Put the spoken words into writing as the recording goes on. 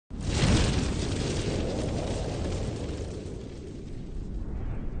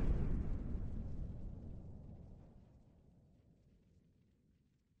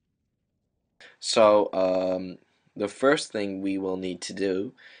So the first thing we will need to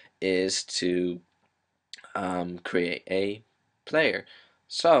do is to create a player.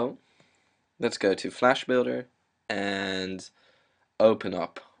 So let's go to Flash Builder and open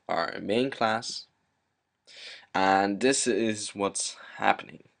up our main class, and this is what's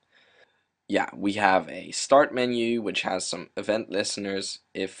happening. Yeah, we have a start menu which has some event listeners.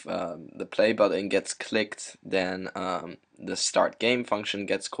 If the play button gets clicked, then the start game function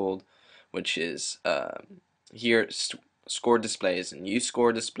gets called, which is here score display is a new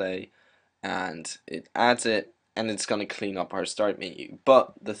score display, and it adds it, and it's going to clean up our start menu.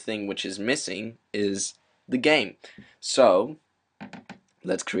 But the thing which is missing is the game. So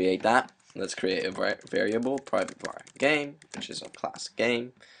let's create that. Let's create a variable private var game, which is a class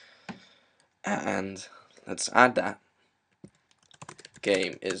game, and let's add that.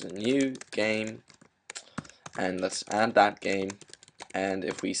 Game is a new game, and let's add that game. And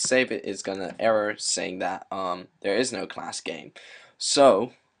if we save it, it's gonna error saying that there is no class game.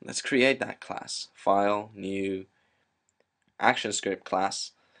 So let's create that class. File, new, ActionScript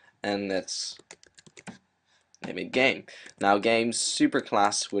class, and let's name it game. Now game's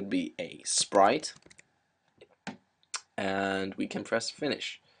superclass would be a sprite, and we can press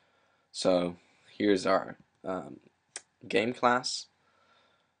finish. So here's our game class,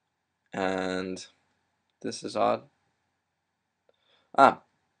 and this is odd.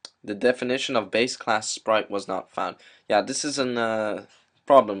 The definition of base class sprite was not found. Yeah, this is a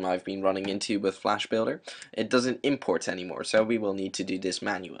problem I've been running into with Flash Builder. It doesn't import anymore, so we will need to do this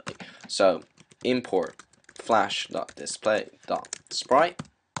manually. So import flash.display.sprite,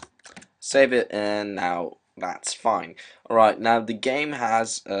 save it, and now that's fine. Alright, now the game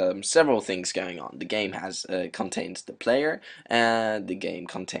has several things going on. The game has contains the player, and the game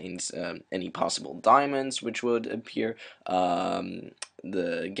contains any possible diamonds which would appear.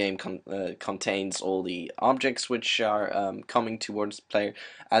 The game contains all the objects which are coming towards the player,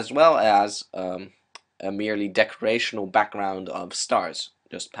 as well as a merely decorational background of stars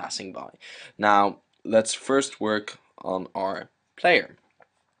just passing by. Now, let's first work on our player.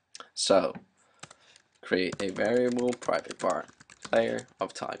 So, create a variable private var player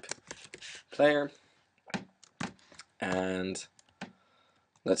of type player, and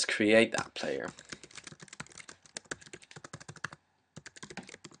let's create that player.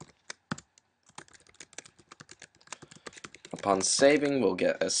 Upon saving, we'll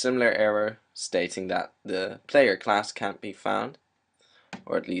get a similar error stating that the player class can't be found,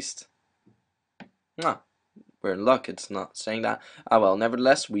 or at least, we're in luck, it's not saying that. Well,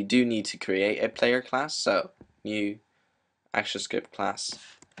 nevertheless, we do need to create a player class, so new ActionScript class,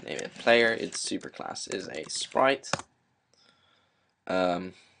 name it player, its superclass is a sprite.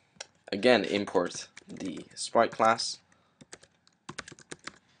 Again, import the sprite class.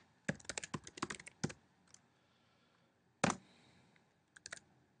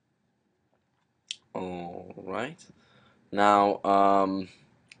 Alright. Now,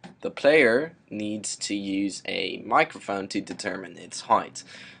 the player needs to use a microphone to determine its height.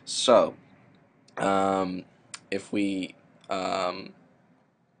 So, if we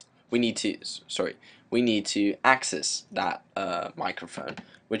need to, we need to access that microphone,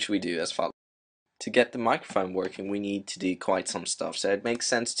 which we do as follows. To get the microphone working, we need to do quite some stuff, so it makes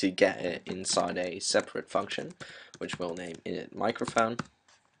sense to get it inside a separate function, which we'll name init microphone,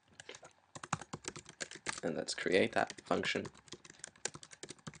 and let's create that function.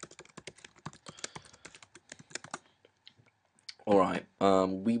 Alright,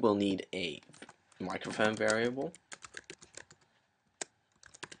 we will need a microphone variable,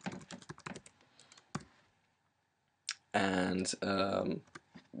 and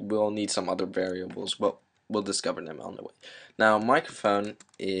we'll need some other variables. Well, we'll discover them on the way. Now, microphone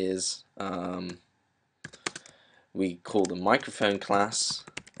is we call the microphone class,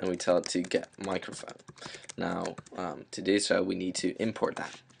 and we tell it to get microphone. Now, to do so, we need to import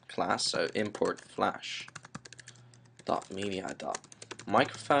that class. So import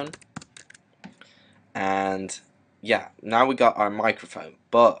flash.media.microphone, and yeah, now we got our microphone,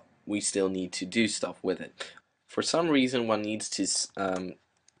 but we still need to do stuff with it. For some reason, one needs to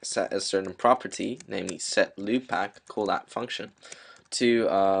set a certain property, namely set loopback, call that function,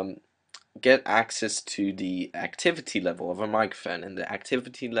 to get access to the activity level of a microphone. And the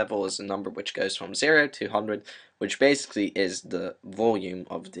activity level is a number which goes from 0 to 100, which basically is the volume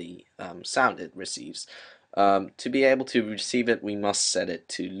of the sound it receives. To be able to receive it, we must set it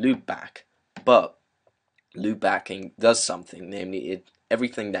to loopback, but loopbacking does something, namely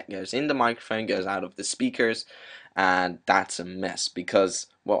everything that goes in the microphone goes out of the speakers, and that's a mess because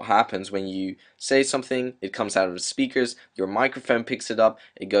what happens when you say something, it comes out of the speakers, your microphone picks it up,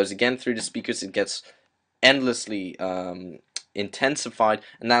 it goes again through the speakers, it gets endlessly intensified,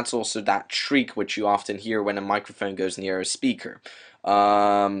 and that's also that shriek which you often hear when a microphone goes near a speaker.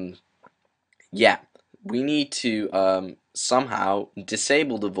 Yeah, we need to somehow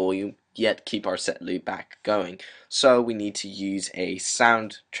disable the volume yet keep our set loop back going. So we need to use a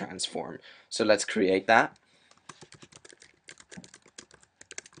sound transform. So let's create that.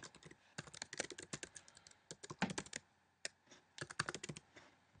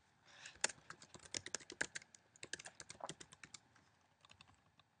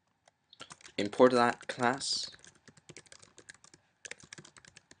 Import that class.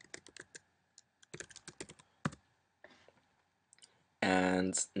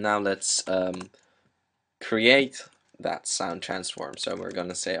 And now let's create that sound transform. So we're going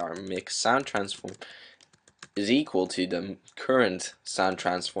to say our mix sound transform is equal to the current sound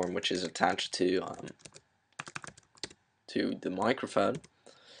transform, which is attached to the microphone.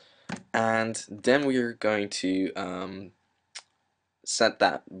 And then we're going to set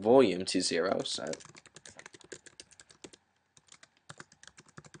that volume to 0. So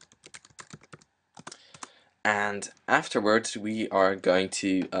and afterwards we are going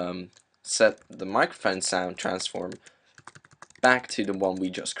to set the microphone sound transform back to the one we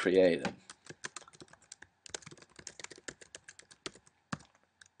just created.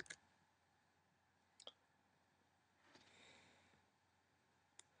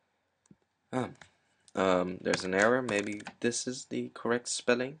 There's an error. Maybe this is the correct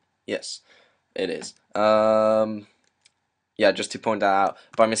spelling. Yes, it is. Yeah, just to point that out,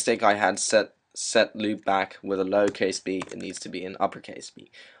 by mistake I had set loop back with a lowercase b. It needs to be an uppercase b.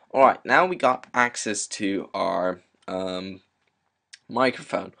 Alright, now we got access to our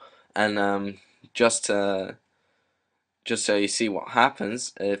microphone, and just so you see what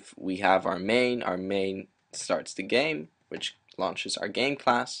happens if we have our main starts the game, which launches our game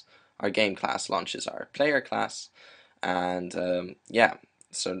class launches our player class, and yeah,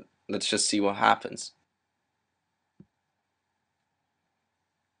 so let's just see what happens.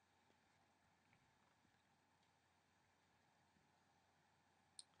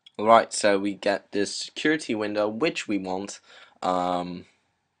 Alright, so we get this security window which we want,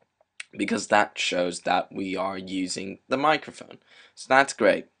 because that shows that we are using the microphone. So that's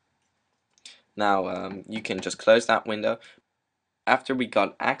great. Now you can just close that window. After we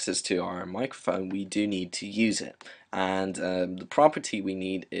got access to our microphone, we do need to use it, and the property we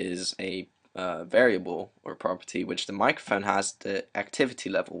need is a variable or property which the microphone has, the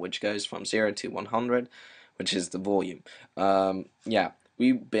activity level, which goes from 0 to 100, which is the volume. Yeah,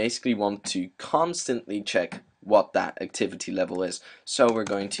 we basically want to constantly check what that activity level is, so we're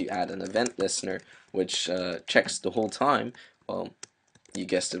going to add an event listener which checks the whole time. Well, you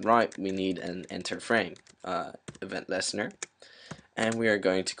guessed it right, we need an enter frame event listener, and we are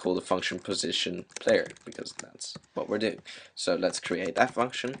going to call the function position player because that's what we're doing. So let's create that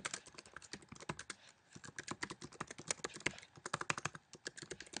function.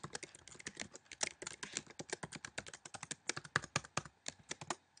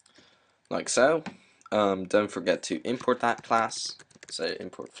 Like so. Don't forget to import that class. So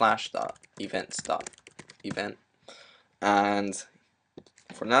import flash.events.event. And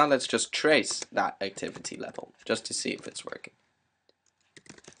for now, let's just trace that activity level just to see if it's working.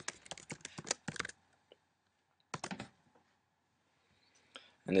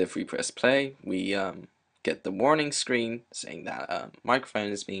 And if we press play, we get the warning screen saying that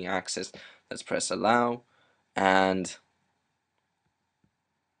microphone is being accessed. Let's press allow, and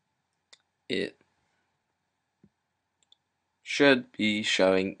it should be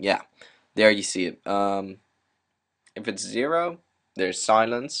showing. Yeah, there you see it. If it's 0, there's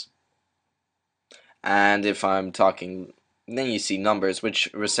silence, and if I'm talking, then you see numbers which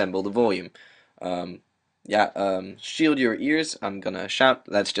resemble the volume. Um, yeah, shield your ears. I'm gonna shout.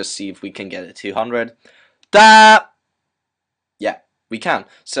 Let's just see if we can get it 200. Da! Yeah, we can.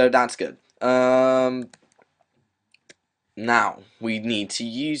 So that's good. Now we need to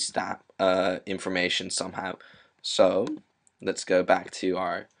use that information somehow. So let's go back to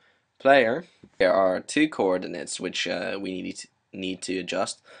our player. There are two coordinates which we need to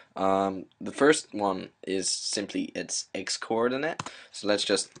adjust. The first one is simply its x coordinate. So let's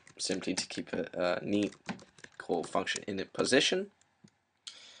just simply to keep a neat call function init position,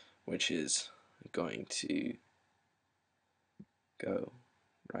 which is going to go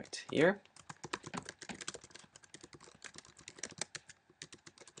right here.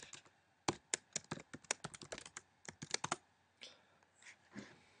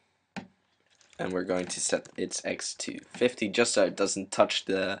 and we're going to set its X to 50 just so it doesn't touch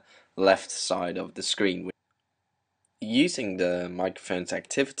the left side of the screen. Using the microphone's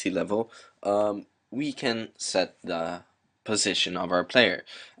activity level, we can set the position of our player,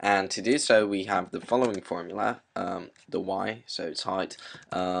 and to do so we have the following formula. The Y, so its height,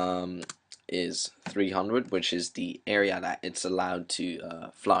 is 300, which is the area that it's allowed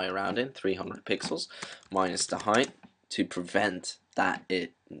to fly around in, 300 pixels, minus the height to prevent that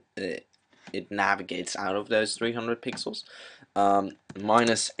it navigates out of those 300 pixels,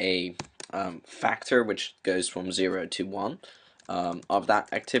 minus a factor which goes from 0 to 1 of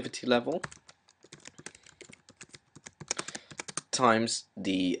that activity level, times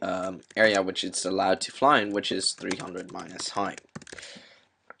the area which it's allowed to fly in, which is 300 minus height.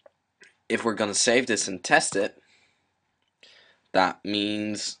 If we're going to save this and test it, that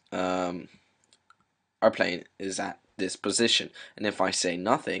means our plane is at this position, and if I say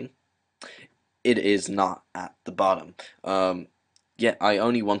nothing, it is not at the bottom. Yet I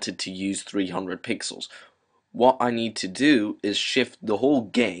only wanted to use 300 pixels. What I need to do is shift the whole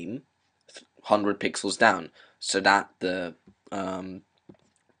game 100 pixels down so that the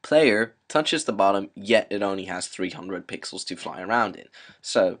player touches the bottom, yet it only has 300 pixels to fly around in.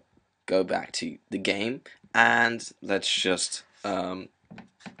 So go back to the game and let's just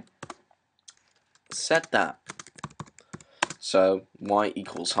set that. So y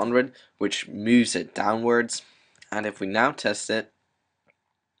equals 100, which moves it downwards, and if we now test it,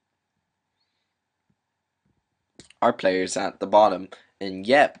 our player's at the bottom, and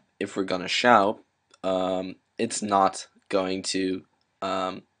yet if we're gonna shout, it's not going to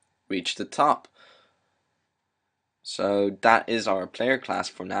reach the top. So that is our player class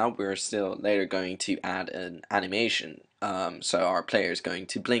for now. We're still later going to add an animation, so our player is going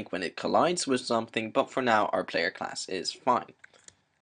to blink when it collides with something, but for now our player class is fine.